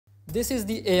This is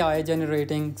the AI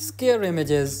generating scare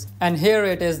images, and here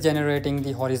it is generating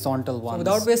the horizontal ones. So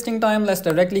without wasting time, let's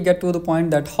directly get to the point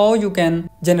that how you can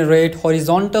generate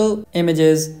horizontal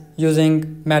images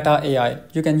using Meta AI.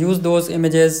 You can use those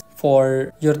images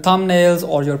for your thumbnails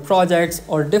or your projects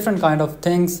or different kind of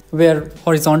things where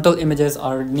horizontal images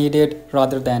are needed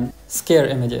rather than scare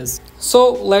images.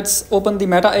 So let's open the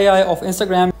Meta AI of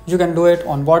Instagram. You can do it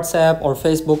on WhatsApp or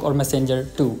Facebook or Messenger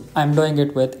too. I'm doing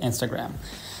it with Instagram.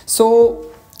 So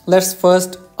let's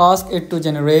first ask it to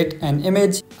generate an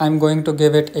image. I'm going to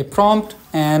give it a prompt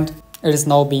and it is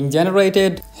now being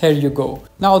generated. Here you go.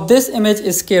 Now this image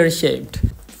is scare shaped.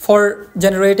 For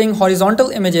generating horizontal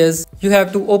images, you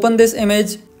have to open this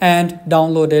image and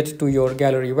download it to your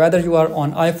gallery. Whether you are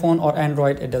on iPhone or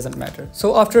Android, it doesn't matter.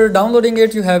 So after downloading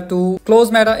it, you have to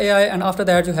close Meta AI, and after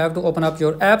that you have to open up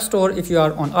your App Store if you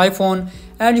are on iPhone,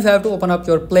 and you have to open up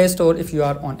your Play Store if you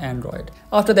are on Android.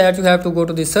 After that, you have to go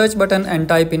to the search button and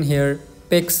type in here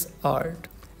PixArt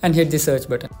and hit the search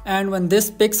button. And when this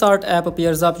PixArt app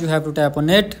appears up, you have to tap on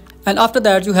it. And after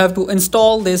that, you have to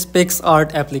install this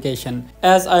PixArt application.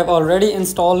 As I've already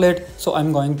installed it, so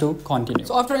I'm going to continue.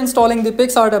 So after installing the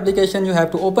PixArt application, you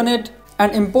have to open it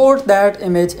and import that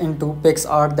image into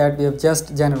PixArt that we have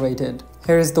just generated.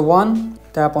 Here is the one.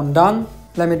 Tap on done.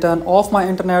 Let me turn off my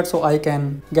internet so I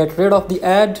can get rid of the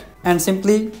ad and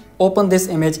simply open this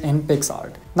image in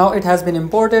PixArt. Now it has been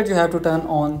imported. You have to turn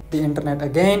on the internet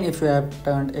again if you have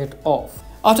turned it off.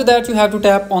 After that, you have to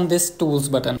tap on this tools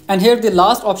button. And here the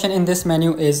last option in this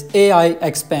menu is AI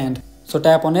expand. So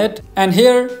tap on it. And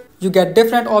here you get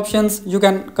different options. You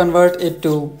can convert it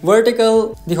to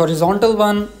vertical, the horizontal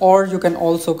one, or you can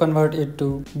also convert it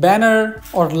to banner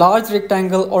or large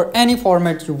rectangle or any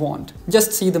format you want.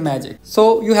 Just see the magic.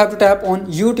 So you have to tap on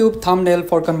YouTube thumbnail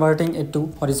for converting it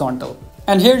to horizontal.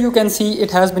 And here you can see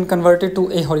it has been converted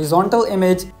to a horizontal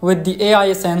image with the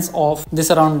AI sense of the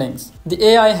surroundings. The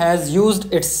AI has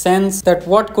used its sense that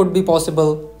what could be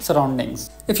possible surroundings.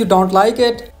 If you don't like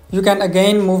it, you can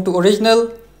again move to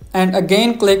original and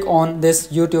again click on this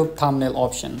YouTube thumbnail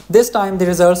option. This time the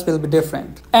results will be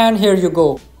different. And here you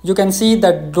go. You can see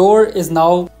that door is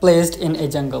now placed in a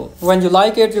jungle. When you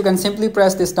like it, you can simply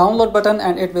press this download button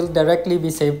and it will directly be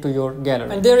saved to your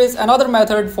gallery. And there is another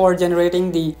method for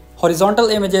generating the horizontal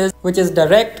images, which is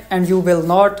direct, and you will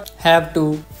not have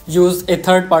to use a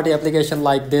third-party application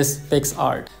like this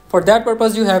PixArt. For that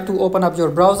purpose, you have to open up your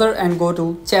browser and go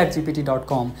to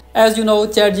ChatGPT.com. As you know,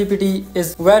 ChatGPT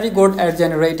is very good at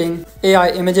generating AI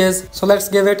images. So let's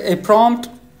give it a prompt,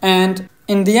 and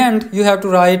in the end, you have to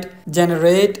write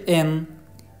generate in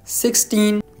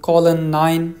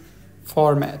 16:9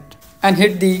 format and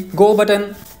hit the go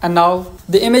button. And now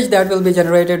the image that will be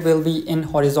generated will be in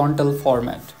horizontal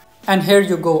format. And here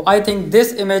you go. I think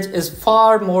this image is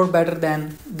far more better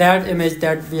than that image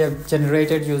that we have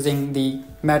generated using the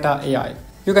Meta AI.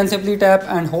 You can simply tap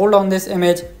and hold on this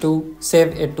image to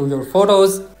save it to your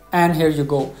photos. And here you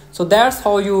go. So that's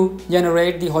how you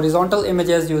generate the horizontal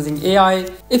images using AI.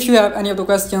 If you have any of the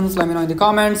questions, let me know in the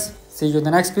comments. See you in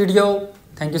the next video.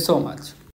 Thank you so much.